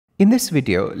In this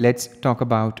video, let's talk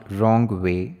about wrong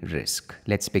way risk.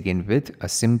 Let's begin with a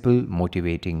simple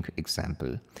motivating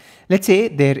example. Let's say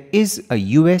there is a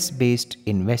US-based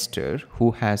investor who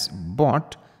has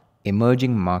bought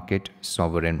emerging market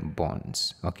sovereign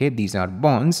bonds. Okay, these are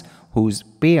bonds whose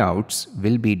payouts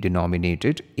will be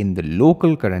denominated in the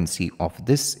local currency of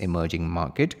this emerging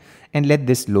market, and let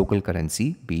this local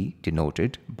currency be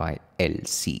denoted by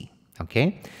LC.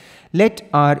 Okay. Let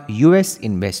our US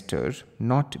investor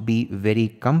not be very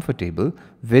comfortable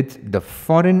with the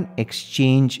foreign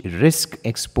exchange risk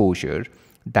exposure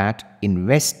that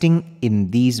investing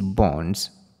in these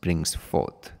bonds brings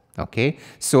forth. Okay,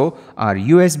 so our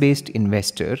US based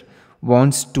investor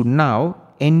wants to now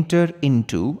enter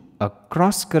into a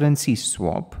cross-currency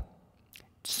swap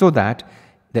so that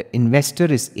the investor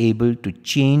is able to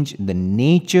change the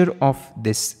nature of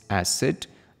this asset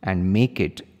and make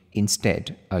it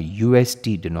instead a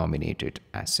USD denominated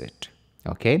asset.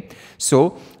 Okay,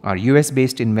 so our US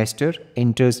based investor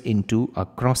enters into a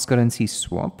cross currency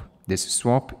swap. This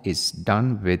swap is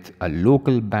done with a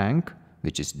local bank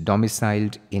which is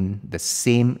domiciled in the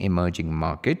same emerging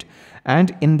market,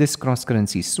 and in this cross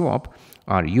currency swap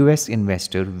our US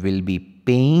investor will be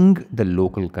paying the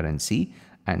local currency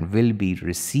and will be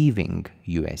receiving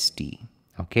USD.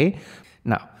 Okay,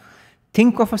 now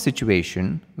think of a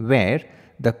situation where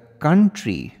the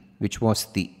country which was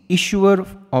the issuer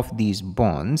of these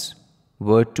bonds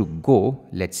were to go,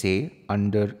 let's say,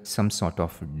 under some sort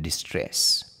of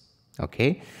distress.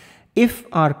 Okay, if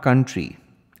our country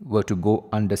were to go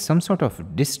under some sort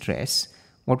of distress,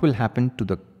 what will happen to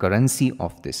the currency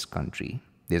of this country?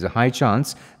 There's a high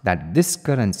chance that this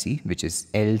currency, which is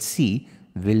LC,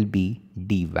 will be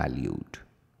devalued.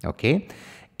 Okay,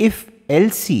 if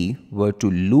LC were to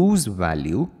lose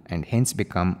value and hence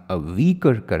become a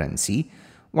weaker currency,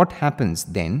 what happens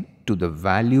then to the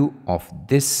value of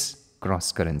this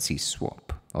cross-currency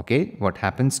swap? Okay, what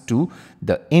happens to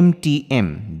the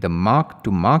MTM, the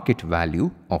mark-to-market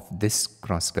value of this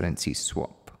cross-currency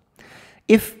swap?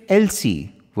 If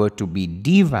LC were to be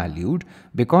devalued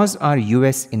because our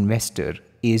US investor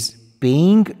is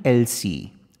paying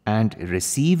LC and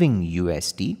receiving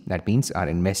USD, that means our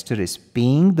investor is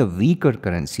paying the weaker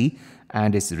currency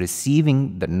and is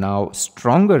receiving the now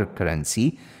stronger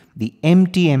currency, the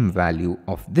MTM value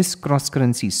of this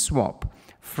cross-currency swap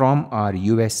from our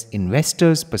US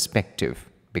investor's perspective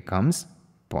becomes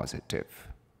positive.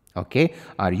 Okay,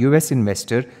 our US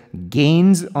investor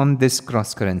gains on this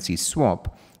cross-currency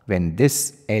swap when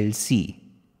this LC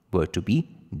were to be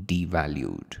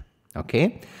devalued.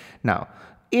 Okay, now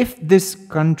if this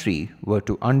country were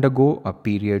to undergo a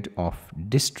period of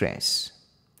distress,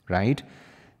 right,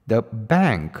 the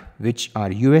bank which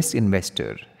our US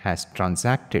investor has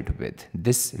transacted with,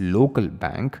 this local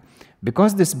bank,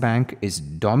 because this bank is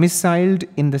domiciled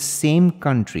in the same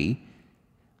country,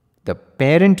 the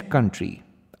parent country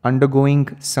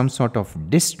undergoing some sort of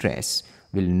distress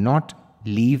will not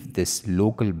leave this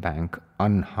local bank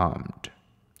unharmed.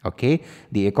 Okay,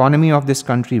 the economy of this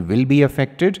country will be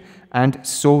affected, and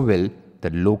so will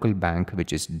the local bank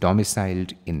which is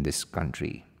domiciled in this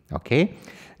country. Okay,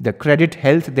 the credit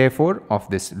health therefore of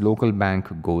this local bank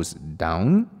goes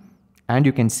down, and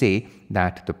you can say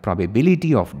that the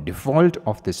probability of default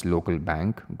of this local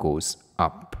bank goes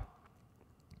up.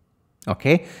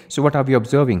 Okay, so what are we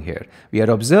observing here? We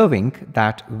are observing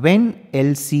that when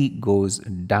LC goes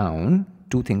down,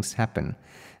 two things happen.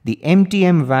 The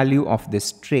MTM value of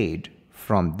this trade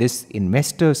from this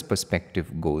investor's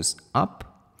perspective goes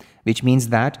up, which means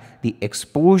that the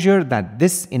exposure that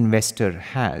this investor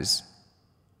has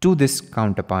to this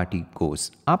counterparty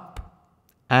goes up,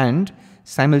 and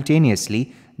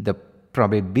simultaneously the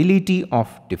probability of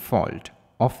default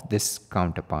of this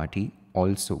counterparty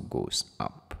also goes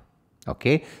up.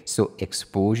 Okay, so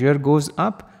exposure goes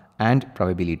up and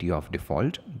probability of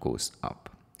default goes up.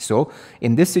 So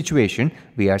in this situation,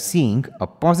 we are seeing a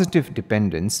positive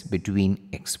dependence between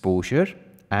exposure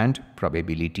and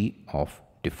probability of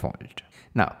default.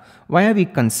 Now, why are we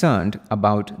concerned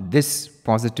about this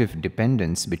positive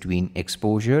dependence between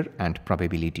exposure and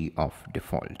probability of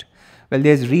default? Well,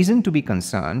 there's reason to be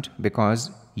concerned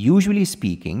because usually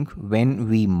speaking, when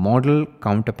we model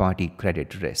counterparty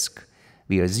credit risk,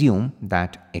 we assume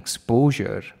that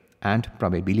exposure and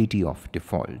probability of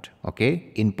default,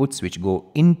 okay, inputs which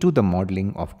go into the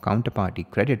modeling of counterparty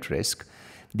credit risk,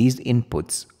 these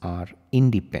inputs are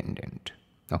independent.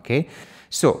 Okay,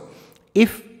 so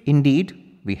if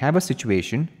indeed we have a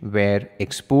situation where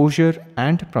exposure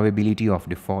and probability of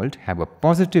default have a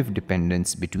positive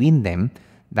dependence between them,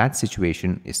 that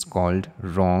situation is called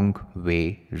wrong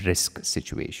way risk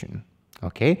situation.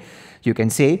 Okay, you can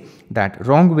say that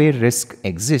wrong way risk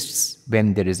exists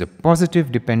when there is a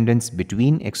positive dependence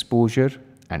between exposure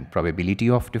and probability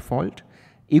of default.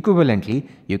 Equivalently,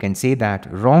 you can say that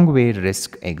wrong way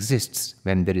risk exists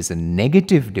when there is a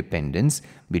negative dependence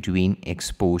between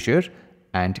exposure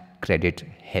and credit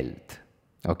health.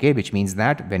 Okay, which means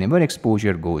that whenever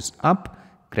exposure goes up,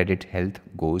 credit health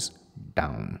goes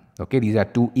down. Okay, these are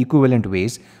two equivalent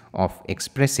ways of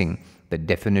expressing the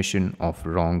definition of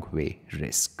wrong way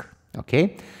risk.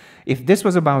 Okay, if this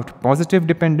was about positive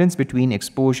dependence between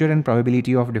exposure and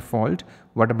probability of default,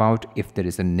 what about if there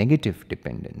is a negative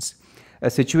dependence? A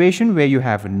situation where you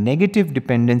have negative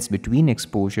dependence between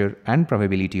exposure and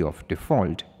probability of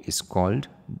default is called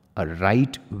a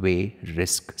right way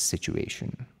risk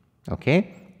situation.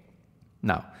 Okay,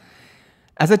 now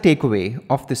as a takeaway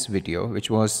of this video,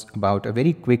 which was about a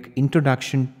very quick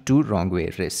introduction to wrong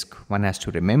way risk, one has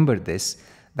to remember this,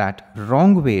 that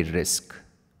wrong way risk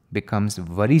becomes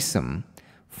worrisome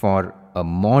for a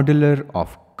modeler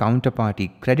of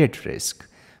counterparty credit risk,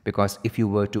 because if you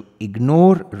were to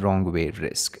ignore wrong way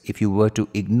risk, if you were to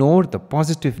ignore the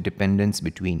positive dependence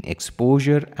between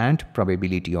exposure and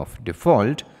probability of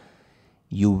default,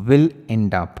 you will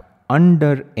end up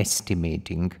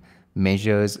underestimating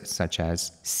measures such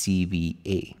as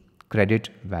CVA, credit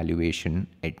valuation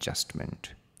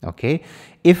adjustment. Okay,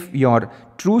 if your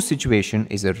true situation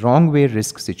is a wrong way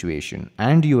risk situation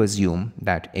and you assume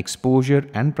that exposure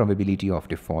and probability of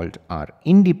default are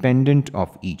independent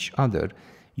of each other,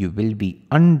 you will be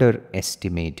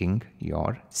underestimating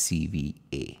your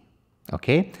CVA.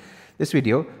 Okay, this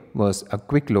video was a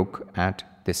quick look at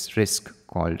this risk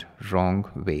called wrong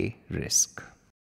way risk.